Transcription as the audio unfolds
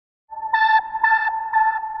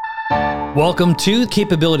Welcome to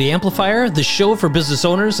Capability Amplifier, the show for business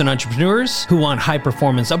owners and entrepreneurs who want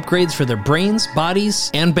high-performance upgrades for their brains, bodies,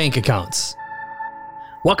 and bank accounts.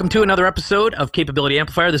 Welcome to another episode of Capability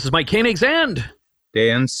Amplifier. This is Mike Koenigs and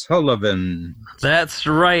Dan Sullivan. That's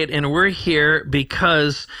right, and we're here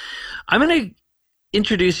because I'm going to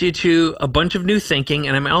introduce you to a bunch of new thinking,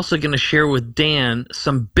 and I'm also going to share with Dan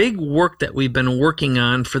some big work that we've been working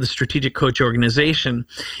on for the Strategic Coach organization.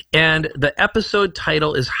 And the episode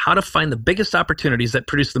title is How to Find the Biggest Opportunities That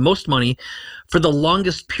Produce the Most Money for the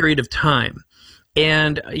Longest Period of Time.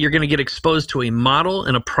 And you're going to get exposed to a model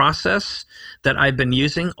and a process that I've been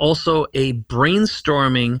using, also a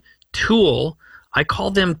brainstorming tool. I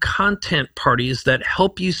call them content parties that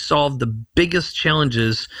help you solve the biggest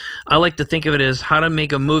challenges. I like to think of it as how to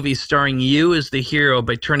make a movie starring you as the hero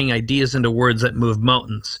by turning ideas into words that move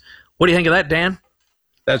mountains. What do you think of that, Dan?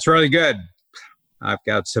 That's really good. I've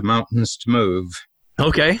got some mountains to move.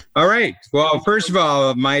 Okay. All right. Well, first of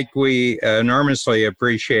all, Mike, we enormously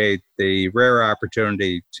appreciate the rare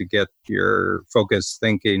opportunity to get your focused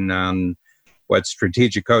thinking on what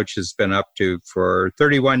Strategic Coach has been up to for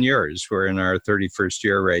 31 years. We're in our 31st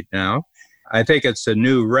year right now. I think it's a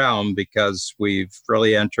new realm because we've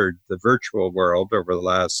really entered the virtual world over the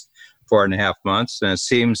last 4.5 months. And it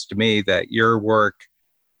seems to me that your work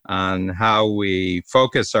on how we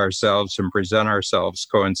focus ourselves and present ourselves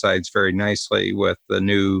coincides very nicely with the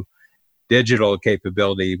new digital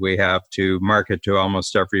capability we have to market to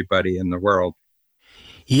almost everybody in the world.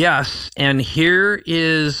 Yes, and here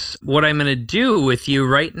is what I'm going to do with you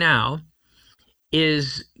right now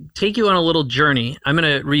is take you on a little journey. I'm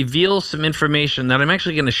going to reveal some information that I'm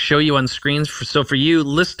actually going to show you on screens. So for you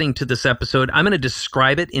listening to this episode, I'm going to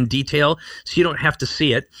describe it in detail so you don't have to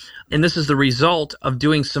see it. And this is the result of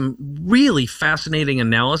doing some really fascinating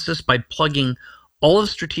analysis by plugging all of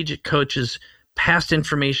Strategic Coach's past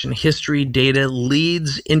information, history, data,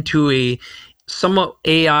 leads into a somewhat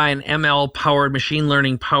AI and ML powered, machine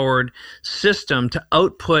learning powered system to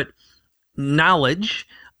output knowledge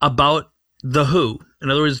about the who. In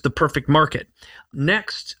other words, the perfect market.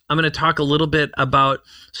 Next, I'm going to talk a little bit about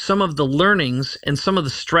some of the learnings and some of the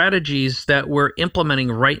strategies that we're implementing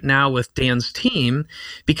right now with Dan's team,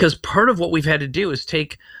 because part of what we've had to do is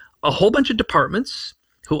take a whole bunch of departments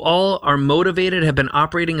who all are motivated, have been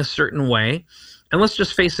operating a certain way. And let's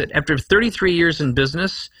just face it, after 33 years in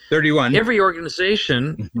business, 31. Every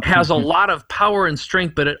organization has a lot of power and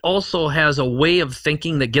strength, but it also has a way of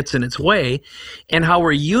thinking that gets in its way, and how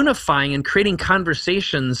we're unifying and creating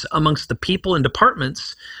conversations amongst the people and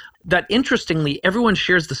departments that, interestingly, everyone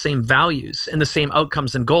shares the same values and the same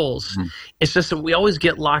outcomes and goals. It's just that we always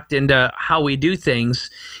get locked into how we do things.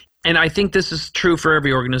 And I think this is true for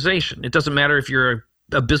every organization. It doesn't matter if you're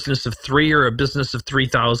a business of 3 or a business of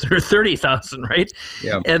 3,000 or 30,000, right?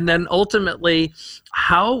 Yeah. And then ultimately,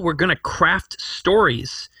 how we're going to craft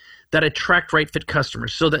stories that attract right fit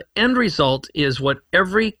customers. So the end result is what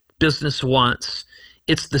every business wants.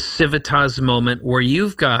 It's the Civitas moment where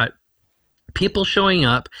you've got people showing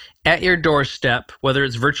up at your doorstep, whether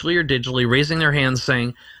it's virtually or digitally, raising their hands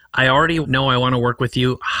saying, I already know I want to work with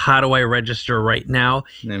you. How do I register right now?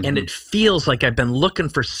 And it feels like I've been looking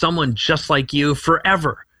for someone just like you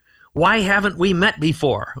forever. Why haven't we met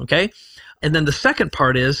before? Okay. And then the second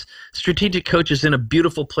part is Strategic Coach is in a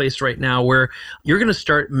beautiful place right now where you're going to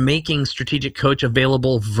start making Strategic Coach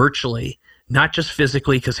available virtually, not just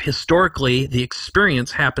physically, because historically the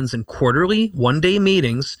experience happens in quarterly, one-day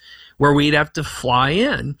meetings where we'd have to fly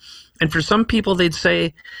in. And for some people, they'd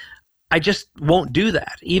say, I just won't do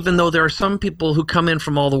that, even though there are some people who come in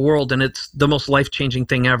from all the world and it's the most life-changing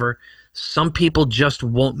thing ever. Some people just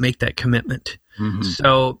won't make that commitment.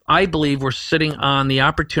 So I believe we're sitting on the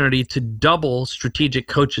opportunity to double Strategic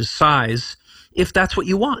Coach's size if that's what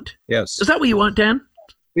you want. Yes. Is that what you want, Dan?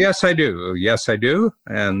 Yes, I do. Yes, I do.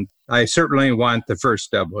 And I certainly want the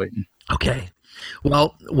first doubling. Okay.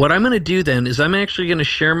 Well, what I'm going to do then is I'm actually going to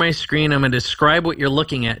share my screen. I'm going to describe what you're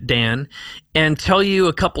looking at, Dan, and tell you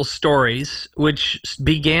a couple stories, which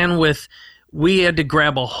began with we had to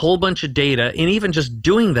grab a whole bunch of data, and even just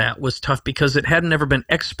doing that was tough because it had never been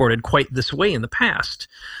exported quite this way in the past.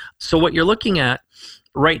 So what you're looking at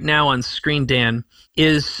right now on screen, Dan,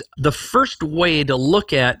 is the first way to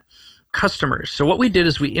look at customers. So what we did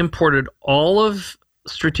is we imported all of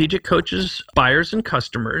Strategic Coach's buyers and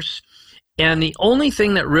customers. And the only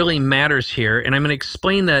thing that really matters here, and I'm going to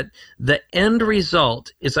explain that the end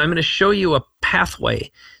result is I'm going to show you a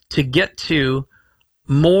pathway to get to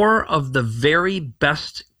more of the very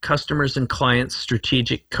best customers and clients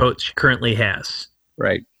Strategic Coach currently has.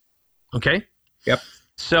 Right. Okay? Yep.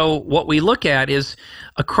 So what we look at is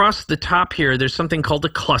across the top here, there's something called a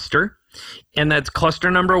cluster. And that's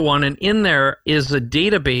cluster number 1. And in there is a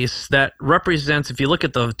database that represents, if you look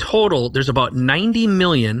at the total, there's about 90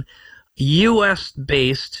 million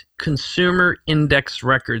US-based consumer index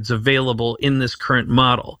records available in this current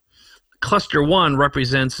model. Cluster 1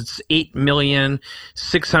 represents it's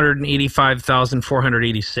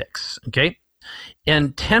 8,685,486, okay?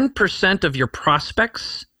 And 10% of your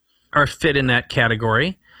prospects are fit in that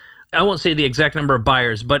category. I won't say the exact number of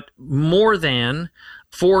buyers, but more than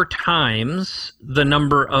 4 times the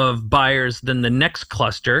number of buyers than the next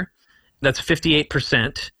cluster. That's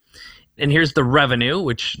 58%. And here's the revenue,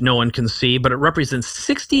 which no one can see, but it represents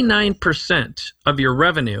 69% of your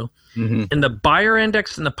revenue. Mm-hmm. And the buyer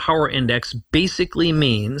index and the power index basically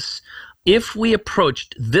means if we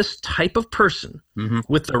approached this type of person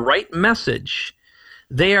with the right message,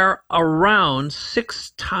 they are around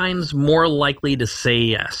 6 times more likely to say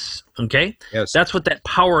yes. Okay? Yes. That's what that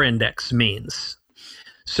power index means.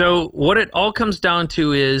 So what it all comes down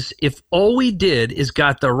to is if all we did is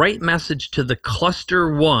got the right message to the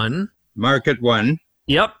cluster 1. Market 1.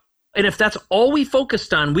 Yep. And if that's all we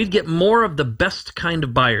focused on, we'd get more of the best kind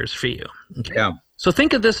of buyers for you. Okay? Yeah. So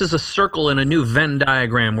think of this as a circle in a new Venn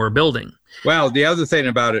diagram we're building. Well, the other thing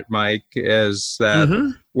about it, Mike, is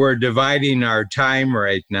that we're dividing our time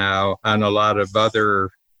right now on a lot of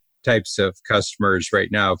other types of customers right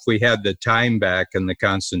now. If we had the time back and the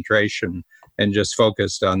concentration and just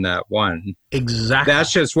focused on that one. Exactly.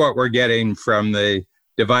 That's just what we're getting from the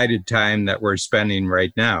divided time that we're spending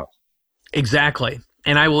right now. Exactly.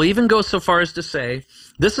 And I will even go so far as to say,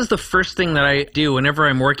 this is the first thing that I do whenever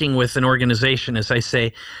I'm working with an organization is I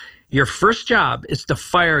say, your first job is to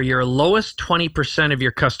fire your lowest 20% of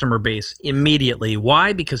your customer base immediately.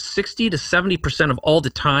 Why? Because 60 to 70% of all the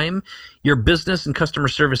time your business and customer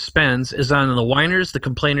service spends is on the whiners, the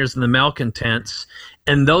complainers, and the malcontents,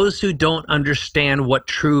 and those who don't understand what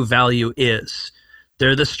true value is.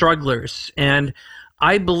 They're the strugglers. And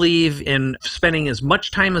I believe in spending as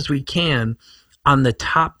much time as we can on the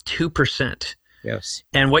top 2%. Yes.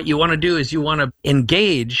 And what you want to do is you want to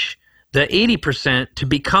engage the 80% to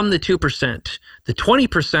become the 2%. The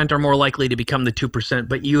 20% are more likely to become the 2%,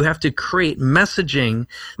 but you have to create messaging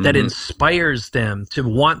that inspires them to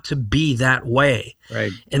want to be that way.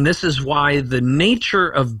 Right. And this is why the nature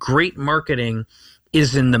of great marketing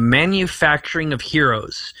is in the manufacturing of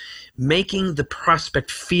heroes, making the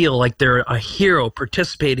prospect feel like they're a hero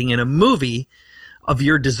participating in a movie of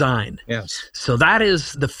your design. Yes. So that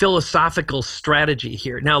is the philosophical strategy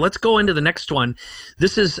here. Now let's go into the next one.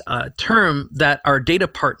 This is a term that our data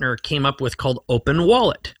partner came up with called Open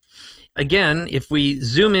Wallet. Again, if we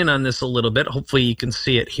zoom in on this a little bit, hopefully you can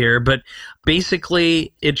see it here, but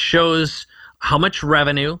basically it shows how much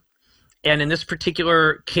revenue, and in this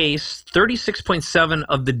particular case, 36.7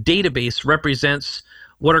 of the database represents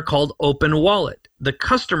what are called open wallet. The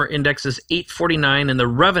customer index is 849 and the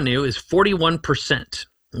revenue is 41%.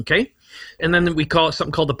 Okay? And then we call it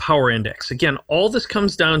something called the power index. Again, all this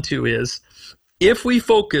comes down to is if we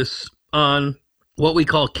focus on what we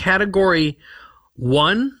call category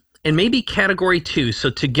 1 and maybe category 2,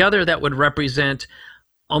 so together that would represent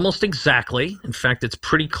almost exactly, in fact, it's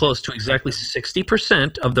pretty close to exactly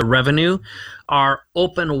 60% of the revenue are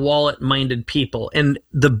open wallet-minded people. And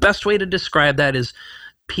the best way to describe that is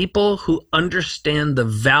people who understand the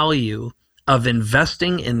value of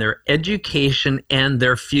investing in their education and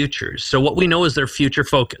their futures. So what we know is they're future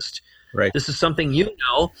focused. Right. This is something you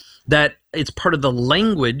know that it's part of the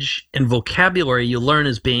language and vocabulary you learn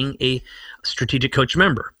as being a strategic coach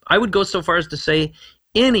member. I would go so far as to say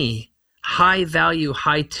any high value,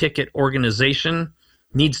 high ticket organization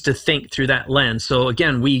needs to think through that lens. So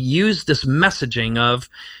again, we use this messaging of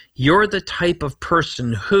you're the type of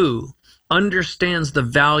person who understands the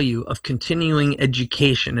value of continuing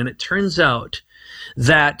education. And it turns out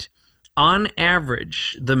that on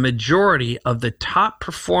average, the majority of the top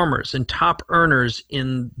performers and top earners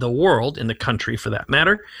in the world, in the country for that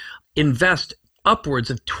matter, invest upwards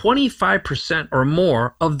of 25% or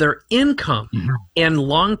more of their income in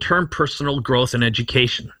long-term personal growth and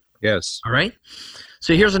education. Yes. All right.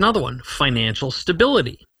 So here's another one, financial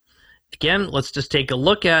stability. Again, let's just take a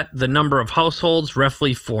look at the number of households,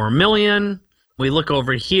 roughly 4 million. We look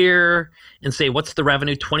over here and say, what's the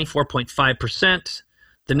revenue? 24.5%.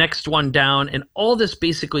 The next one down. And all this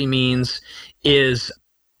basically means is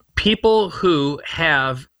people who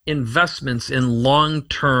have investments in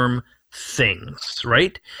long-term things,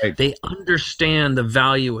 right? They understand the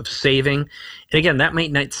value of saving. And again, that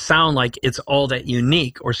might not sound like it's all that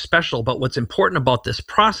unique or special, but what's important about this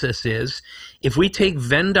process is if we take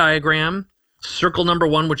Venn diagram circle number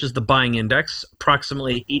one, which is the buying index,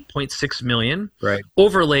 approximately 8.6 million. Right.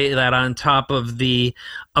 Overlay that on top of the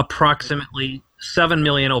approximately 7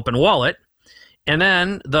 million open wallet. And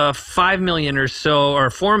then the 5 million or so, or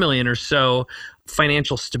 4 million or so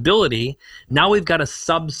financial stability. Now we've got a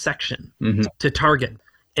subsection to target.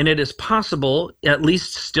 And it is possible, at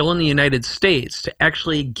least still in the United States, to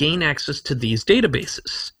actually gain access to these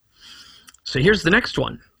databases. So here's the next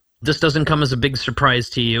one. This doesn't come as a big surprise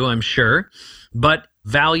to you, I'm sure, but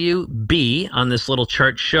value B on this little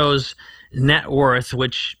chart shows net worth,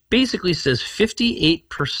 which basically says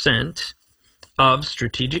 58% of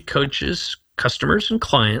Strategic Coach's customers and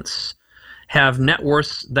clients have net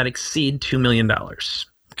worths that exceed $2 million.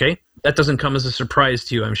 Okay? That doesn't come as a surprise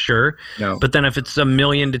to you, I'm sure. No. But then if it's $1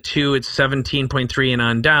 million to $2 million, it's 17.3 and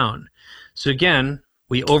on down. So again,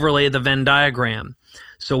 we overlay the Venn diagram.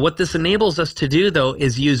 So what this enables us to do, though,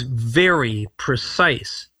 is use very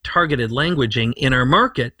precise, targeted languaging in our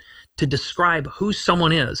market to describe who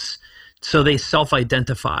someone is so they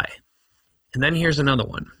self-identify. And then here's another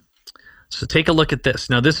one. So take a look at this.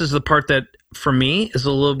 Now, this is the part that, for me, is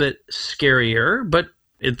a little bit scarier, but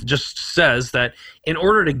it just says that in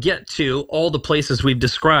order to get to all the places we've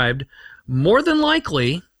described, more than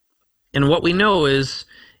likely, and what we know is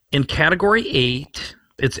in category 8,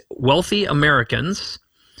 it's wealthy Americans.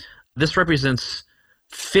 This represents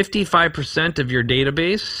 55% of your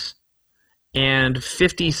database, and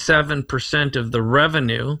 57% of the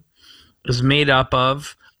revenue is made up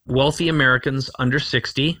of wealthy Americans under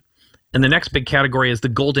 60. And the next big category is the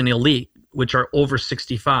golden elite, which are over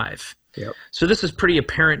 65. Yep. So this is pretty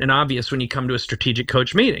apparent and obvious when you come to a Strategic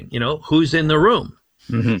Coach meeting. You know, who's in the room?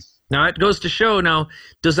 Now, it goes to show, now,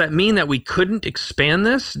 does that mean that we couldn't expand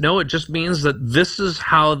this? No, it just means that this is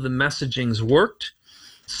how the messaging's worked.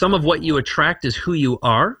 Some of what you attract is who you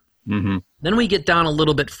are. Then we get down a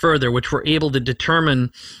little bit further, which we're able to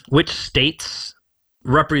determine which states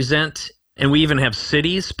represent, and we even have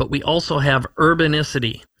cities, but we also have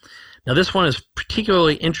urbanicity. Now, this one is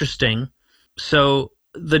particularly interesting. So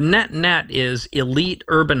the net is elite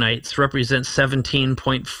urbanites represent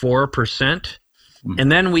 17.4%.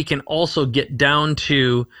 And then we can also get down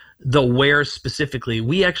to the where specifically.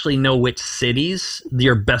 We actually know which cities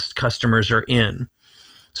your best customers are in.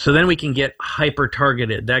 So then we can get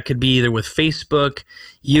hyper-targeted. That could be either with Facebook,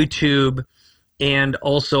 YouTube, and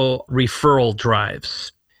also referral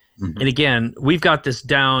drives. And again, we've got this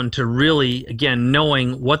down to really, again,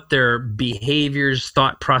 knowing what their behaviors,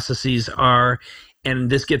 thought processes are,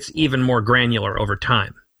 and this gets even more granular over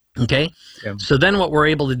time. Okay? Yeah. So then what we're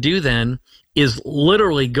able to do then is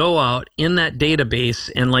literally go out in that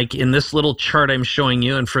database, and like in this little chart I'm showing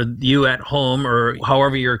you, and for you at home or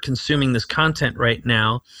however you're consuming this content right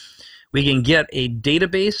now, we can get a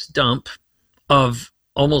database dump of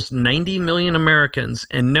almost 90 million Americans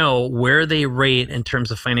and know where they rate in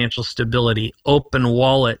terms of financial stability, open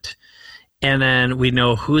wallet, and then we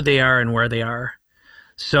know who they are and where they are.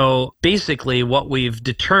 So basically what we've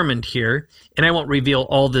determined here, and I won't reveal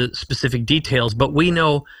all the specific details, but we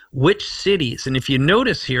know which cities, and if you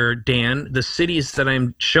notice here, Dan, the cities that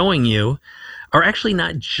I'm showing you are actually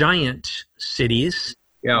not giant cities.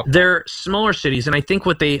 Yeah. They're smaller cities, and I think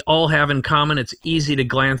what they all have in common, it's easy to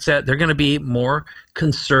glance at, they're going to be more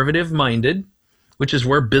conservative-minded, which is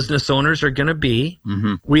where business owners are going to be.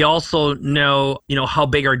 We also know, how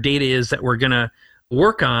big our data is that we're going to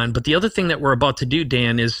work on. But the other thing that we're about to do,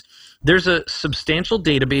 Dan, is there's a substantial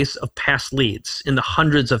database of past leads in the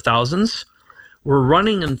hundreds of thousands. We're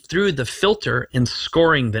running them through the filter and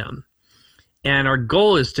scoring them. And our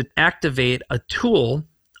goal is to activate a tool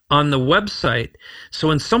on the website. So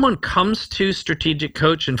when someone comes to Strategic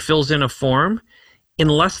Coach and fills in a form, in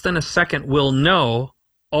less than a second, we'll know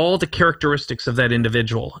all the characteristics of that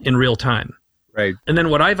individual in real time. Right. And then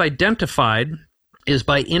what I've identified is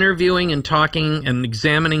by interviewing and talking and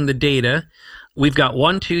examining the data, we've got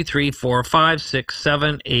 1, 2, 3, 4, 5, 6,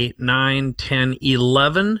 7, 8, 9, 10,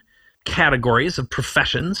 11 categories of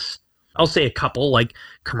professions. I'll say a couple, like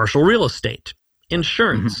commercial real estate,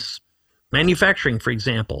 insurance, manufacturing, for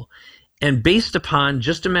example. And based upon,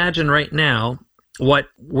 just imagine right now, what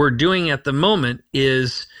we're doing at the moment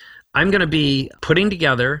is I'm going to be putting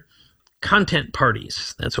together content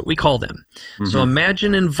parties. That's what we call them. So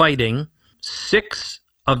imagine inviting 6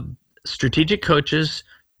 of Strategic Coach's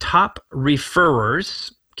top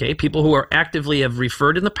referrers, okay, people who are actively have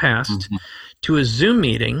referred in the past, to a Zoom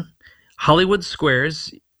meeting, Hollywood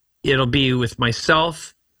Squares. It'll be with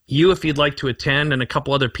myself, you if you'd like to attend, and a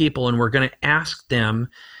couple other people, and we're going to ask them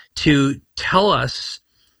to tell us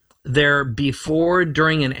their before,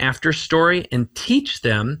 during, and after story and teach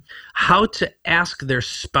them how to ask their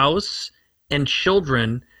spouse and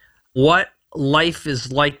children what life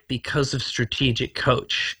is like because of Strategic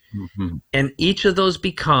Coach. Mm-hmm. And each of those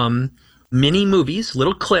become mini movies,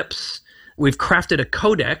 little clips. We've crafted a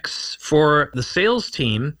codex for the sales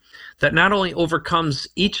team that not only overcomes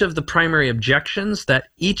each of the primary objections that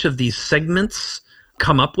each of these segments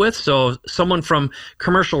come up with. So someone from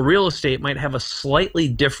commercial real estate might have a slightly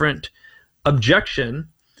different objection.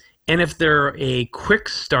 And if they're a quick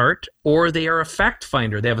start or they are a fact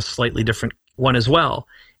finder, they have a slightly different one as well.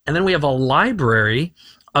 And then we have a library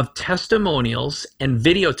of testimonials and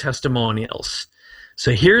video testimonials.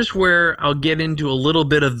 So here's where I'll get into a little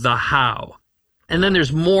bit of the how. And then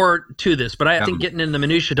there's more to this, but I think getting in the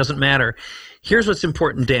minutia doesn't matter. Here's what's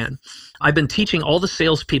important, Dan. I've been teaching all the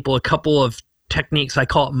salespeople a couple of techniques. I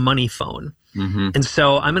call it money phone. Mm-hmm. And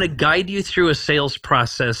so I'm going to guide you through a sales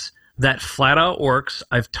process that flat out works.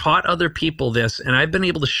 I've taught other people this, and I've been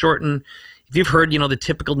able to shorten, if you've heard, the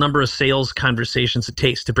typical number of sales conversations it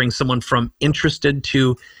takes to bring someone from interested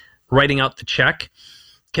to writing out the check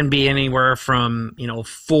can be anywhere from,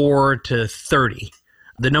 4 to 30.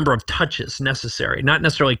 The number of touches necessary, not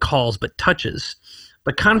necessarily calls, but touches.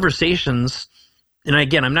 But conversations, and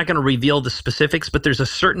again, I'm not going to reveal the specifics, but there's a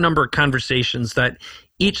certain number of conversations that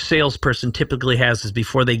each salesperson typically has is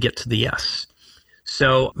before they get to the yes.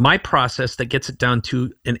 So my process that gets it down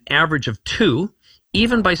to an average of 2,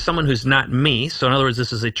 even by someone who's not me. So in other words,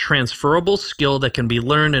 this is a transferable skill that can be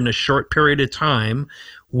learned in a short period of time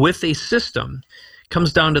with a system,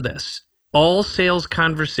 comes down to this. All sales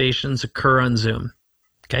conversations occur on Zoom.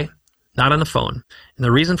 Okay, not on the phone. And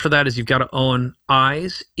the reason for that is you've got to own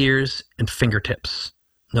eyes, ears, and fingertips.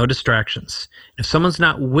 No distractions. If someone's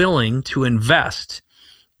not willing to invest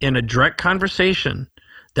in a direct conversation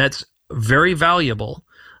that's very valuable,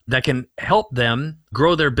 that can help them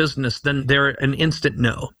grow their business, then they're an instant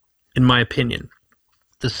no, in my opinion.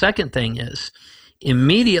 The second thing is,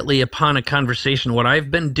 immediately upon a conversation, what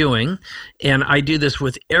I've been doing, and I do this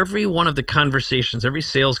with every one of the conversations, every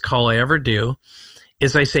sales call I ever do,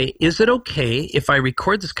 is I say, is it okay if I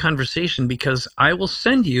record this conversation, because I will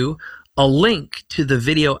send you a link to the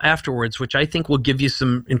video afterwards, which I think will give you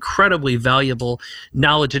some incredibly valuable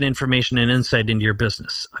knowledge and information and insight into your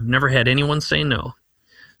business. I've never had anyone say no.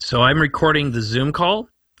 So I'm recording the Zoom call.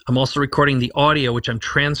 I'm also recording the audio, which I'm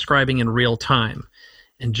transcribing in real time.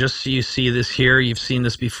 And just so you see this here, you've seen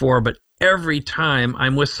this before, but every time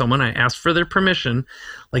I'm with someone, I ask for their permission.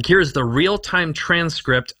 Like, here's the real-time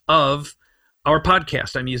transcript of our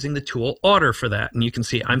podcast. I'm using the tool Otter for that. And you can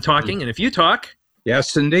see I'm talking, and if you talk,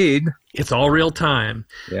 yes, indeed, it's all real time.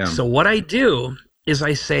 Yeah. So what I do is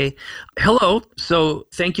I say, hello, so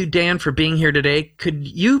thank you, Dan, for being here today. Could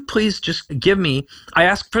you please just give me, I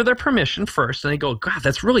ask for their permission first, and they go, God,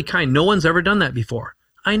 that's really kind. No one's ever done that before.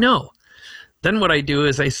 I know. Then what I do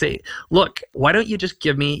is I say, look, why don't you just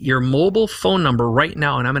give me your mobile phone number right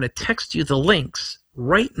now, and I'm going to text you the links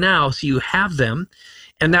right now so you have them.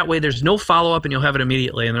 And that way there's no follow-up and you'll have it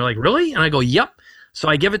immediately. And they're like, really? And I go, yep. So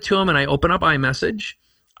I give it to them and I open up iMessage.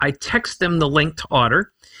 I text them the link to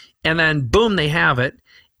Otter. And then boom, they have it.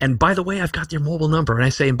 And by the way, I've got their mobile number. And I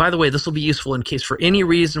say, and by the way, this will be useful in case for any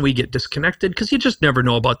reason we get disconnected, because you just never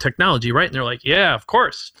know about technology, right? And they're like, yeah, of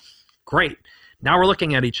course. Great. Now we're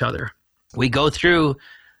looking at each other. We go through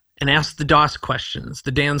and ask the DOS questions,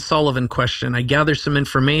 the Dan Sullivan question. I gather some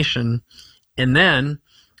information. And then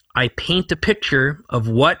I paint a picture of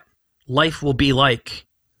what life will be like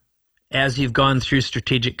as you've gone through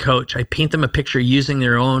Strategic Coach. I paint them a picture using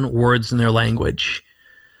their own words and their language.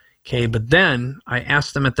 Okay, but then I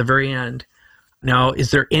ask them at the very end, now,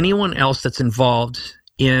 is there anyone else that's involved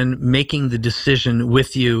in making the decision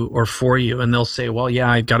with you or for you? And they'll say, well,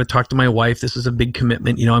 yeah, I've got to talk to my wife. This is a big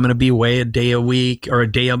commitment. I'm going to be away a day a week or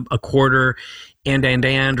a day a quarter, and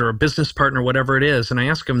or a business partner, whatever it is. And I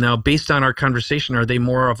ask them now, based on our conversation, are they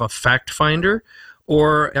more of a fact finder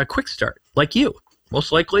or a quick start like you?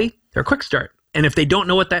 Most likely they're a quick start. And if they don't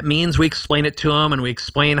know what that means, we explain it to them, and we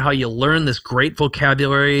explain how you learn this great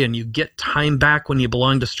vocabulary and you get time back when you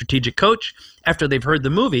belong to Strategic Coach after they've heard the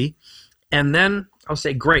movie. And then I'll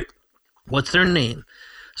say, great, what's their name?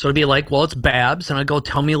 So it'd be like, well, it's Babs. And I go,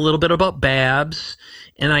 tell me a little bit about Babs.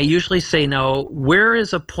 And I usually say, now, where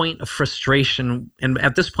is a point of frustration? And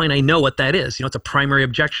at this point, I know what that is. It's a primary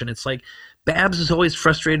objection. It's like, Babs is always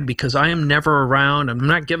frustrated because I am never around. I'm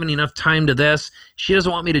not giving enough time to this. She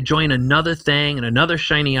doesn't want me to join another thing and another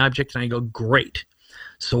shiny object. And I go, great.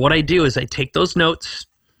 So what I do is I take those notes,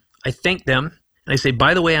 I thank them, and I say,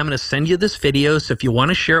 by the way, I'm going to send you this video. So if you want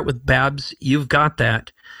to share it with Babs, you've got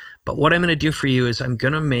that. But what I'm going to do for you is I'm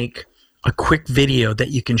going to make a quick video that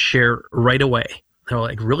you can share right away. They're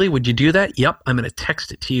like, really? Would you do that? Yep, I'm going to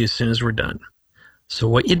text it to you as soon as we're done. So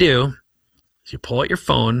what you do is you pull out your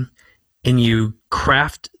phone and you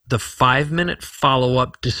craft the 5-minute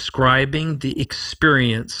follow-up describing the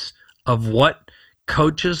experience of what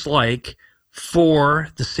coaches like for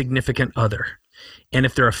the significant other. And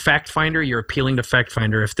if they're a fact finder, you're appealing to fact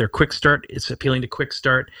finder. If they're quick start, it's appealing to quick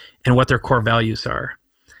start and what their core values are.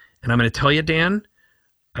 And I'm going to tell you, Dan,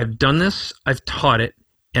 I've done this, I've taught it,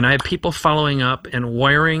 and I have people following up and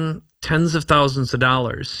wiring tens of thousands of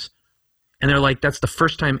dollars. And they're like, that's the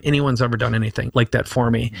first time anyone's ever done anything like that for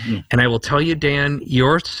me. Mm-hmm. And I will tell you, Dan,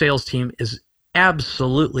 your sales team is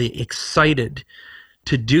absolutely excited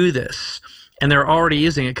to do this. And they're already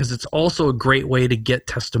using it because it's also a great way to get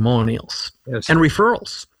testimonials and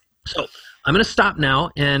referrals. So I'm going to stop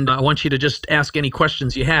now, and I want you to just ask any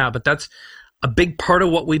questions you have. But that's a big part of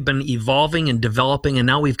what we've been evolving and developing. And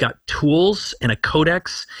now we've got tools and a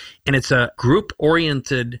codex, and it's a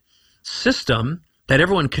group-oriented system that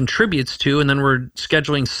everyone contributes to. And then we're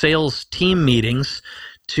scheduling sales team meetings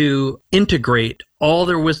to integrate all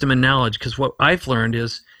their wisdom and knowledge. Because what I've learned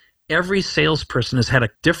is every salesperson has had a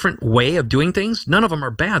different way of doing things. None of them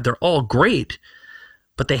are bad. They're all great,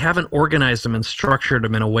 but they haven't organized them and structured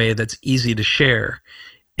them in a way that's easy to share.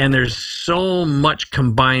 And there's so much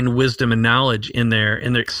combined wisdom and knowledge in there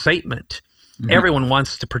and the excitement. Mm-hmm. Everyone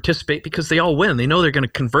wants to participate because they all win. They know they're going to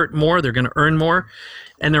convert more, they're going to earn more,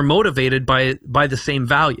 and they're motivated by the same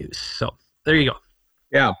values. So there you go.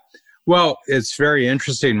 Yeah. Well, it's very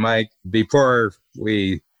interesting, Mike. Before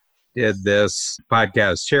we did this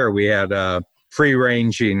podcast here, we had a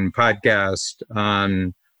free-ranging podcast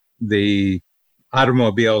on the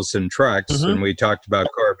automobiles and trucks, mm-hmm. and we talked about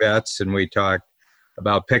Corvettes and we talked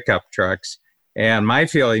about pickup trucks. And my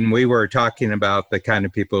feeling, we were talking about the kind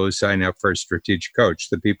of people who sign up for a strategic coach,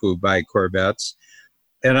 the people who buy Corvettes.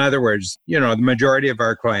 In other words, the majority of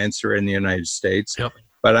our clients are in the United States. Yep.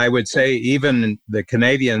 But I would say even the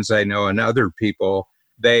Canadians I know and other people,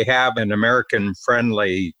 they have an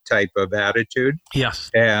American-friendly type of attitude. Yes.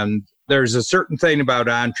 And there's a certain thing about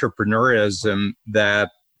entrepreneurism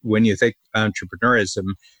that when you think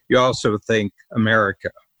entrepreneurism, you also think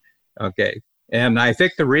America. Okay. And I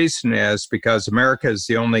think the reason is because America is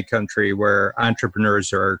the only country where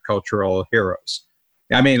entrepreneurs are cultural heroes.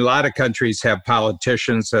 I mean, a lot of countries have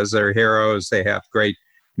politicians as their heroes. They have great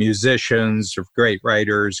musicians, great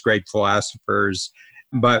writers, great philosophers.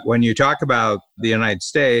 But when you talk about the United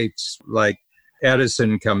States, like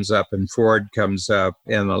Edison comes up and Ford comes up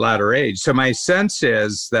in the latter age. So my sense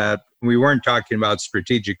is that we weren't talking about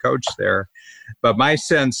strategic coach there, but my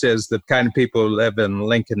sense is the kind of people who live in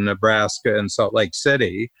Lincoln, Nebraska and Salt Lake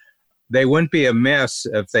City, they wouldn't be amiss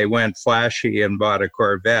if they went flashy and bought a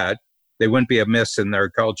Corvette. They wouldn't be amiss in their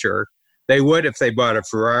culture. They would if they bought a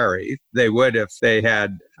Ferrari. They would if they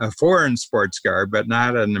had a foreign sports car, but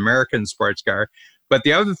not an American sports car. But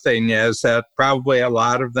the other thing is that probably a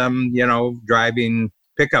lot of them, driving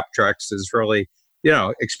pickup trucks is really,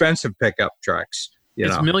 expensive pickup trucks.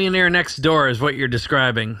 It's millionaire next door is what you're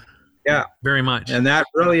describing. Yeah. Very much. And that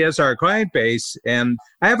really is our client base. And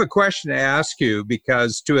I have a question to ask you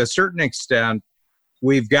because to a certain extent,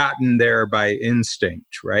 we've gotten there by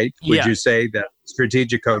instinct, right? Would you say that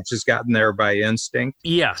strategic coach has gotten there by instinct?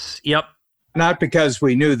 Yes. Yep. Not because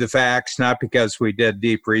we knew the facts, not because we did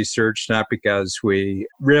deep research, not because we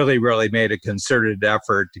really, really made a concerted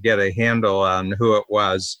effort to get a handle on who it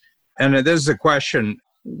was. And this is a question,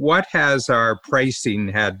 what has our pricing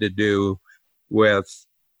had to do with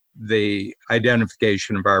the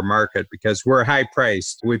identification of our market? Because we're high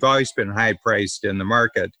priced. We've always been high priced in the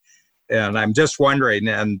market. And I'm just wondering,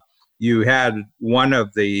 and you had one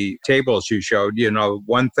of the tables you showed,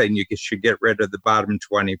 one thing you should get rid of the bottom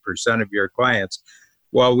 20% of your clients.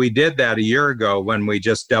 Well, we did that a year ago when we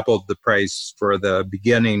just doubled the price for the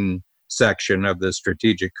beginning section of the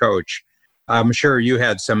strategic coach. I'm sure you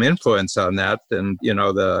had some influence on that and,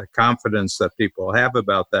 the confidence that people have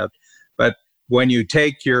about that. But when you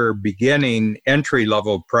take your beginning entry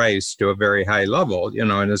level price to a very high level,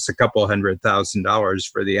 and it's a couple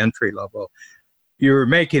 $100,000 for the entry level, you're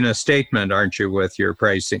making a statement, aren't you, with your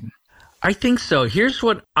pricing? I think so. Here's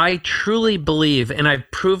what I truly believe, and I've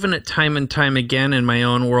proven it time and time again in my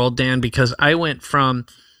own world, Dan, because I went from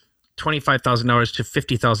 $25,000 to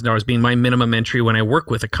 $50,000 being my minimum entry when I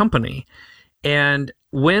work with a company. And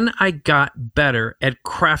when I got better at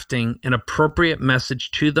crafting an appropriate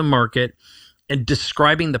message to the market and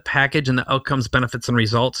describing the package and the outcomes, benefits, and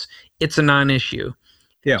results, it's a non-issue.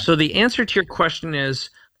 Yeah. So the answer to your question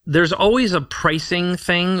is, There's always a pricing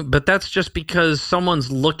thing, but that's just because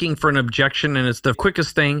someone's looking for an objection and it's the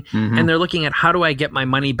quickest thing. And they're looking at how do I get my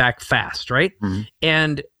money back fast, right?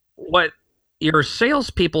 And what your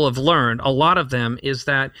salespeople have learned, a lot of them, is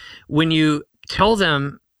that when you tell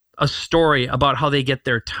them a story about how they get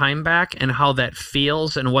their time back and how that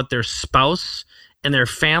feels and what their spouse and their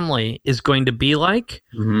family is going to be like,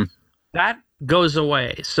 that goes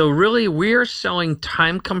away. So really, we're selling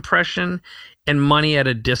time compression and money at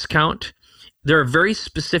a discount. There are very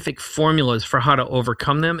specific formulas for how to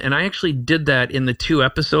overcome them. And I actually did that in the 2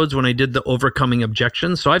 episodes when I did the overcoming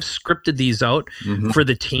objections. So I've scripted these out for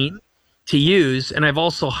the team to use. And I've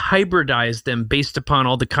also hybridized them based upon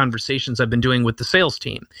all the conversations I've been doing with the sales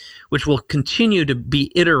team, which will continue to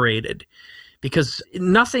be iterated, because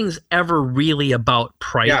nothing's ever really about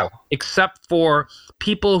price except for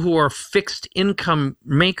people who are fixed income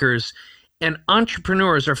makers. And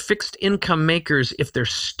entrepreneurs are fixed income makers if they're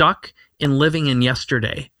stuck in living in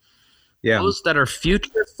yesterday. Those that are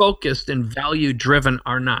future focused and value driven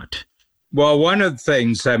are not. Well, one of the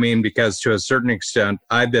things, I mean, because to a certain extent,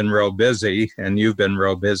 I've been real busy and you've been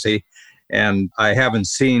real busy, and I haven't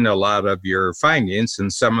seen a lot of your findings.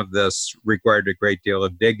 And some of this required a great deal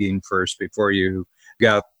of digging first before you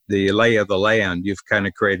got the lay of the land. You've kind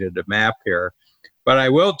of created a map here. But I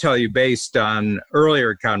will tell you, based on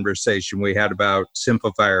earlier conversation we had about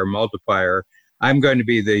simplifier, multiplier, I'm going to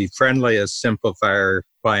be the friendliest simplifier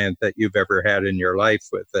client that you've ever had in your life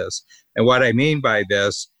with this. And what I mean by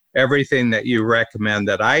this, everything that you recommend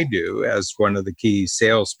that I do as one of the key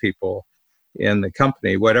salespeople in the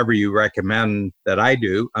company, whatever you recommend that I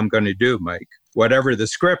do, I'm going to do, Mike. Whatever the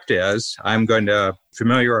script is, I'm going to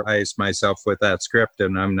familiarize myself with that script,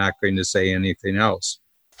 and I'm not going to say anything else.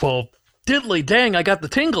 Well, diddly dang, I got the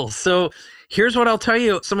tingles. So here's what I'll tell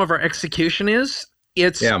you some of our execution is.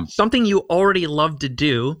 It's something you already love to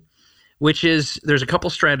do, which is there's a couple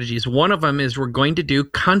strategies. One of them is we're going to do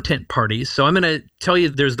content parties. So I'm going to tell you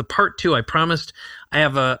there's the part 2. I promised I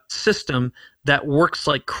have a system that works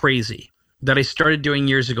like crazy that I started doing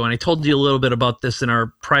years ago. And I told you a little bit about this in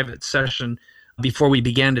our private session before we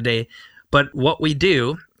began today. But what we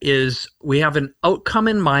do is we have an outcome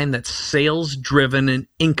in mind that's sales driven and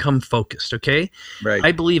income focused. Okay. Right.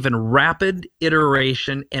 I believe in rapid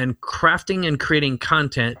iteration and crafting and creating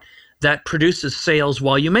content that produces sales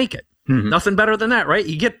while you make it. Nothing better than that, right?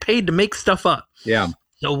 You get paid to make stuff up.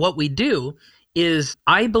 So what we do is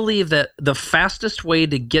I believe that the fastest way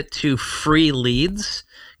to get to free leads,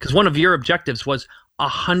 because one of your objectives was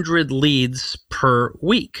 100 leads per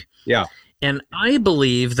week. And I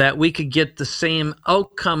believe that we could get the same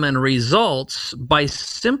outcome and results by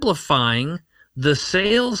simplifying the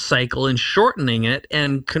sales cycle and shortening it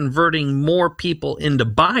and converting more people into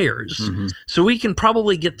buyers. So we can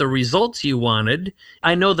probably get the results you wanted.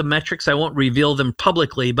 I know the metrics. I won't reveal them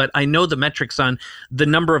publicly, but I know the metrics on the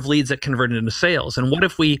number of leads that converted into sales. And what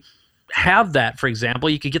if we have that, for example,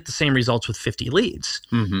 you could get the same results with 50 leads.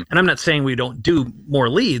 And I'm not saying we don't do more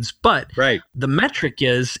leads, but the metric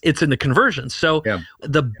is it's in the conversion. So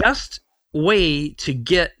the best way to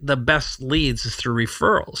get the best leads is through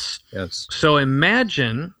referrals. So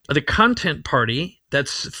imagine the content party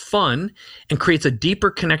that's fun and creates a deeper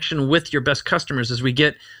connection with your best customers as we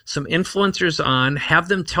get some influencers on, have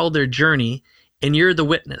them tell their journey, and you're the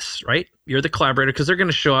witness, right? You're the collaborator because they're going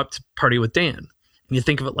to show up to party with Dan. And you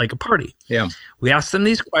think of it like a party. We ask them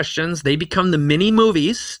these questions. They become the mini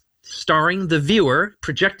movies starring the viewer,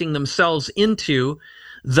 projecting themselves into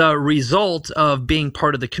the result of being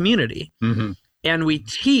part of the community. And we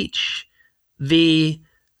teach the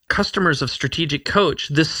customers of Strategic Coach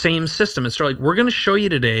this same system. It's like, we're going to show you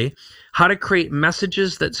today how to create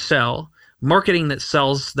messages that sell, marketing that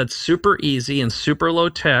sells, that's super easy and super low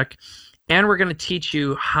tech. And we're going to teach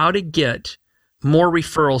you how to get more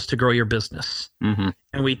referrals to grow your business.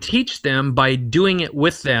 And we teach them by doing it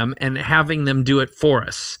with them and having them do it for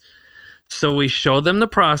us. So we show them the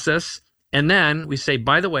process. And then we say,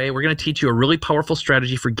 by the way, we're going to teach you a really powerful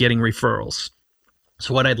strategy for getting referrals.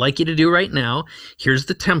 So what I'd like you to do right now, here's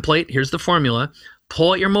the template, here's the formula,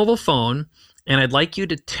 pull out your mobile phone, and I'd like you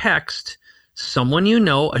to text someone you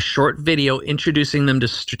know a short video introducing them to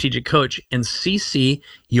Strategic Coach and CC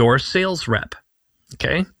your sales rep.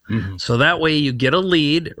 Okay? So that way you get a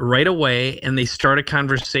lead right away and they start a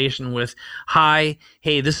conversation with, hi,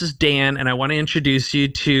 hey, this is Dan, and I want to introduce you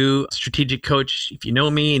to Strategic Coach. If you know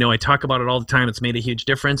me, you know I talk about it all the time. It's made a huge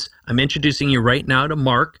difference. I'm introducing you right now to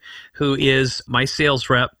Mark, who is my sales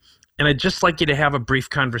rep, and I'd just like you to have a brief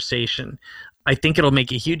conversation. I think it'll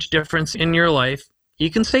make a huge difference in your life.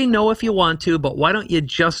 You can say no if you want to, but why don't you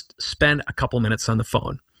just spend a couple minutes on the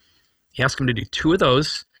phone? You ask them to do 2 of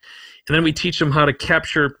those. And then we teach them how to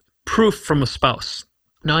capture proof from a spouse.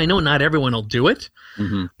 Now, I know not everyone will do it,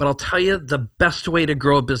 but I'll tell you the best way to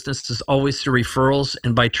grow a business is always through referrals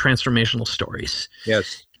and by transformational stories.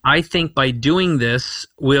 Yes. I think by doing this,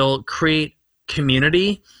 we'll create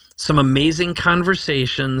community, some amazing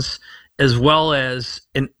conversations, as well as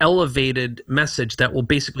an elevated message that will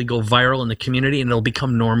basically go viral in the community and it'll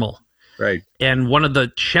become normal. Right. And one of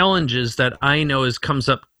the challenges that I know comes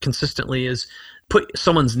up consistently is put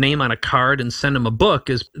someone's name on a card and send them a book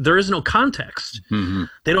is there is no context.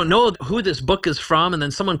 They don't know who this book is from. And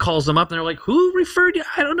then someone calls them up and they're like, who referred you?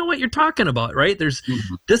 I don't know what you're talking about, right?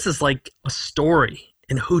 This is like a story,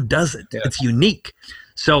 and who does it? Yeah. It's unique.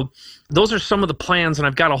 So those are some of the plans, and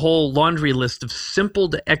I've got a whole laundry list of simple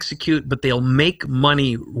to execute, but they'll make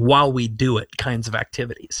money while we do it kinds of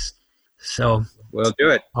activities. So we'll do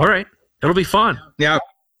it. All right. It'll be fun. Yeah.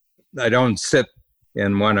 I don't sit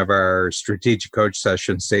in one of our strategic coach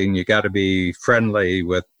sessions saying you got to be friendly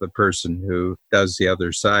with the person who does the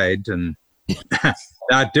other side and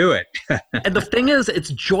not do it. And the thing is,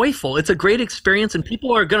 it's joyful. It's a great experience, and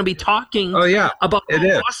people are going to be talking about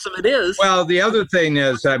how awesome it is. Well, the other thing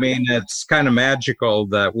is, I mean, it's kind of magical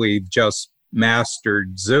that we've just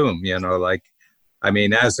mastered Zoom,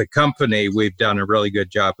 as a company, we've done a really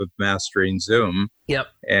good job of mastering Zoom. Yep.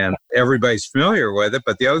 And everybody's familiar with it.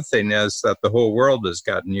 But the other thing is that the whole world has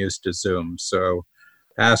gotten used to Zoom. So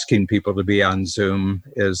asking people to be on Zoom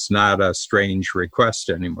is not a strange request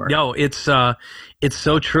anymore. No, it's so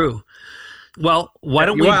true. Well, why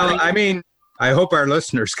don't we... I hope our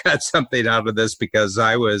listeners got something out of this, because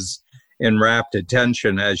I was in rapt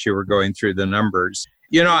attention as you were going through the numbers.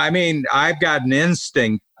 I've got an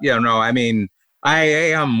instinct, I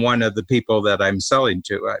am one of the people that I'm selling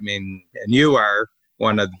to. And you are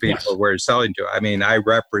one of the people we're selling to. I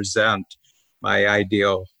represent my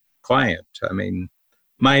ideal client.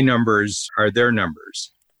 My numbers are their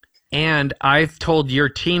numbers. And I've told your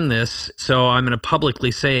team this, so I'm going to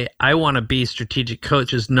publicly say I want to be Strategic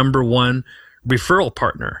Coach's #1 referral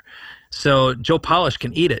partner. So Joe Polish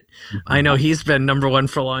can eat it. I know he's been #1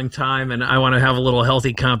 for a long time, and I want to have a little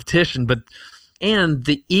healthy competition, and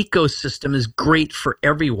the ecosystem is great for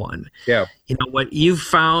everyone. Yeah. What you've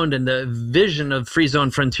found, and the vision of Free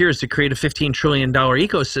Zone Frontier is to create a $15 trillion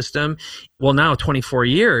ecosystem. Well, now 24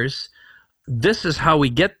 years. This is how we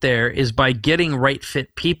get there, is by getting right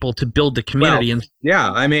fit people to build the community.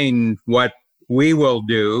 What we will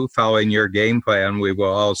do, following your game plan, we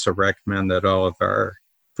will also recommend that all of our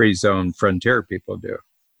Free Zone Frontier people do,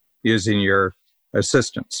 using your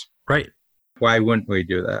assistance. Right. Why wouldn't we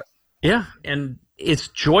do that? Yeah, and it's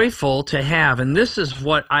joyful to have, and this is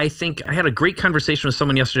what I think. I had a great conversation with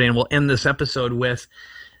someone yesterday, and we'll end this episode with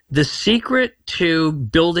the secret to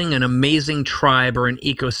building an amazing tribe or an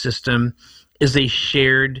ecosystem is a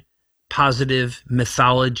shared positive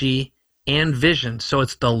mythology and vision. So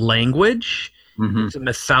it's the language, it's a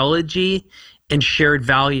mythology, and shared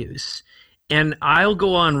values. And I'll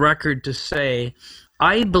go on record to say,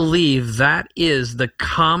 I believe that is the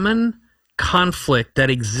common conflict that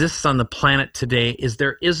exists on the planet today, is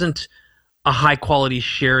there isn't a high quality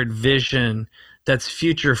shared vision that's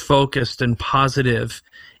future focused and positive.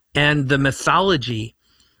 And the mythology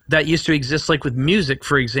that used to exist, like with music,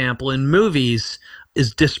 for example, in movies,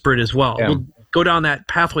 is disparate as well. Yeah. We'll go down that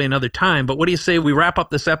pathway another time. But what do you say we wrap up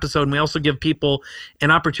this episode and we also give people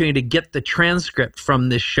an opportunity to get the transcript from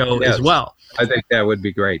this show as well? I think that would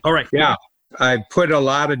be great. All right. Yeah. I put a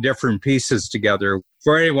lot of different pieces together.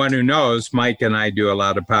 For anyone who knows, Mike and I do a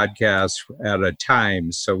lot of podcasts at a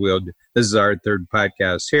time. So this is our third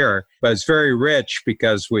podcast here, but it's very rich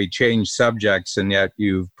because we change subjects and yet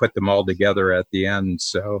you've put them all together at the end.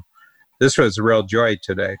 So this was a real joy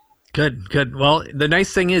today. Good. Well, the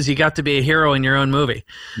nice thing is you got to be a hero in your own movie.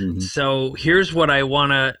 So here's what I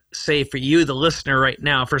want to say for you, the listener, right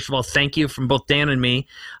now. First of all, thank you from both Dan and me.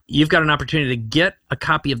 You've got an opportunity to get a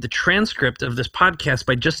copy of the transcript of this podcast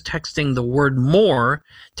by just texting the word MORE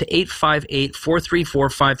to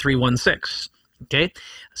 858-434-5316. Okay?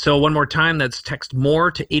 So one more time, that's text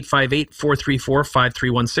MORE to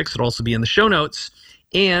 858-434-5316. It'll also be in the show notes.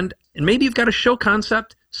 And maybe you've got a show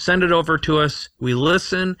concept. Send it over to us. We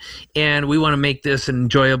listen, and we want to make this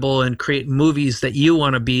enjoyable and create movies that you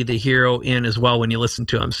want to be the hero in as well when you listen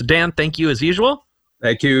to them. So, Dan, thank you as usual.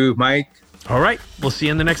 Thank you, Mike. All right. We'll see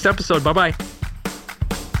you in the next episode. Bye-bye.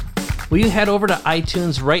 Will you head over to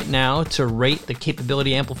iTunes right now to rate the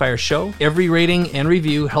Capability Amplifier show? Every rating and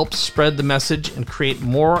review helps spread the message and create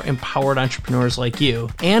more empowered entrepreneurs like you.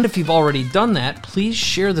 And if you've already done that, please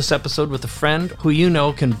share this episode with a friend who you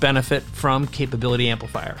know can benefit from Capability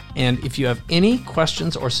Amplifier. And if you have any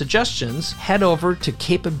questions or suggestions, head over to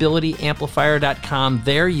capabilityamplifier.com.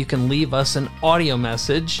 There you can leave us an audio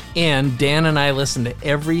message, and Dan and I listen to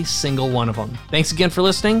every single one of them. Thanks again for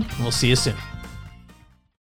listening, and we'll see you soon.